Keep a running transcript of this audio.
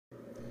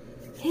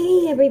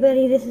Hey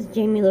everybody, this is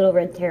Jamie Little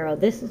Red Tarot.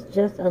 This is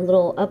just a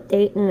little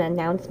update and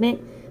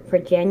announcement for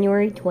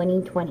January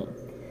 2020.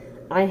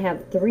 I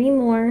have 3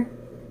 more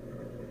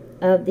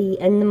of the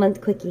end of the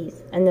month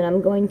quickies, and then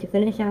I'm going to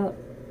finish out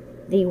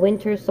the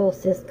winter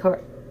solstice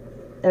card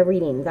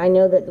readings. I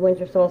know that the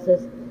winter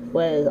solstice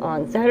was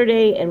on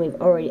Saturday, and we've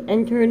already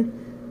entered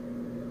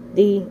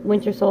the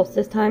winter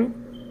solstice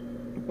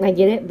time. I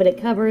get it, but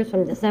it covers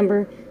from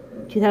December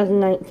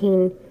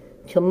 2019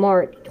 to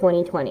March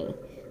 2020.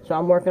 So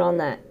I'm working on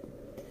that.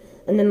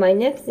 And then my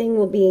next thing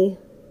will be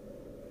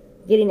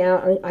getting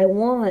out. I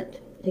want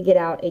to get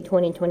out a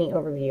 2020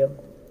 overview.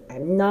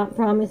 I'm not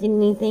promising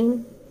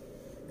anything,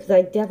 because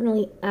I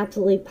definitely,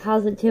 absolutely,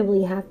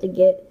 positively have to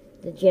get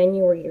the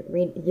January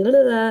readings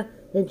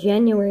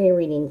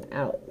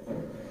out.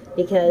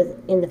 Because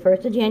in the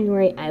 1st of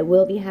January, I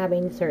will be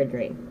having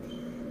surgery.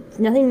 It's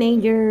nothing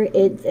major.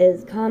 It's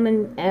as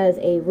common as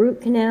a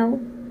root canal.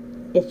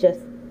 It's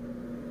just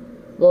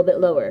a little bit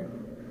lower.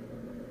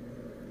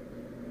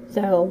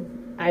 So,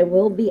 I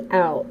will be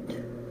out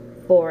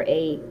for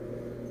a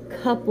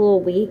couple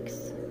of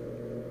weeks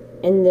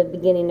in the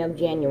beginning of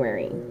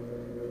January.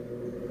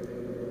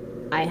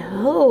 I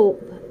hope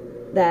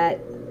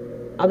that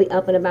I'll be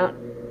up and about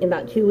in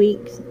about 2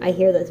 weeks. I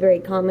hear that's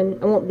very common.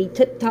 I won't be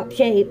tip-top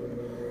shape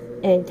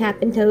and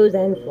tapping toes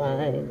and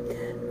fly.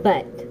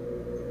 But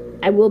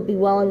I will be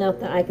well enough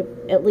that I could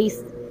at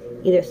least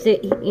either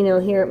sit,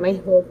 here at my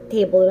little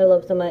table that I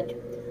love so much,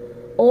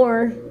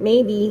 or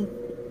maybe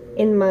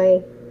in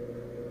my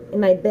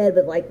bed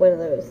with like one of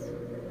those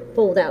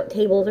fold out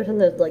tables or something,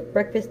 those like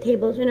breakfast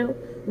tables,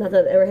 Not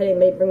that I've ever had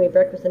anybody bring me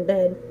breakfast in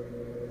bed.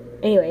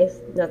 Anyways,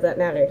 not that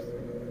matters.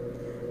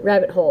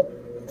 Rabbit hole.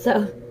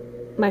 So,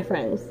 my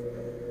friends,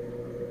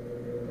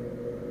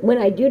 when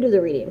I do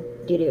the reading,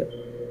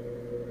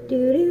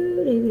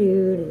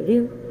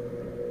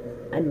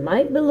 I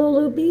might be a little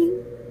loopy.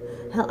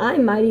 Hell, I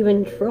might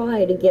even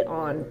try to get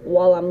on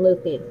while I'm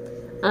loopy.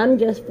 I'm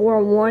just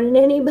forewarning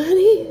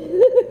anybody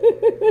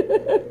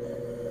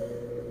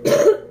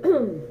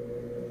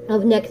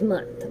of next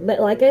month.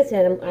 But like I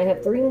said, I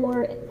have 3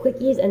 more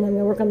quickies, and I'm going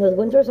to work on those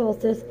winter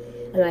solstice,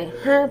 and I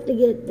have to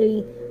get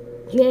the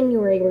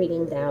January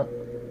readings out.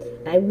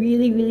 I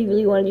really, really,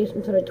 really want to do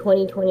some sort of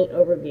 2020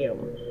 overview.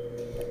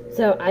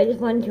 So I just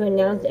wanted to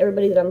announce to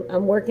everybody that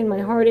I'm working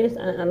my hardest.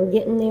 I'm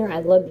getting there. I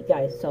love you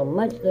guys so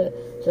much. The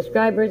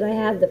subscribers I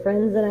have, the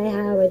friends that I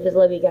have, I just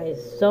love you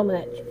guys so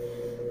much.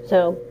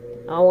 So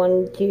I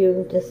wanted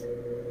to just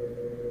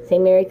say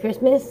Merry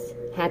Christmas,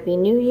 Happy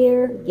New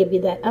Year, give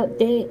you that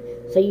update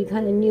so you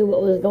kind of knew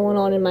what was going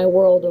on in my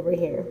world over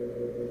here.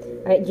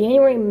 Alright,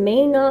 January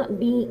may not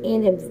be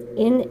in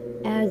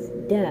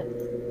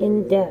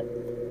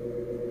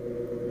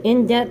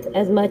depth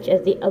as much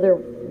as the other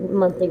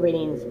monthly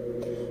readings,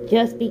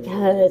 just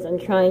because I'm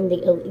trying to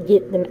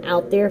get them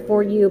out there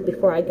for you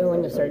before I go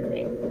into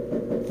surgery.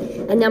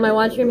 And now my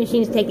washing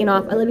machine's taking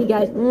off. I love you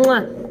guys.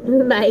 Mwah.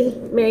 Bye.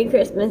 Merry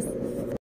Christmas.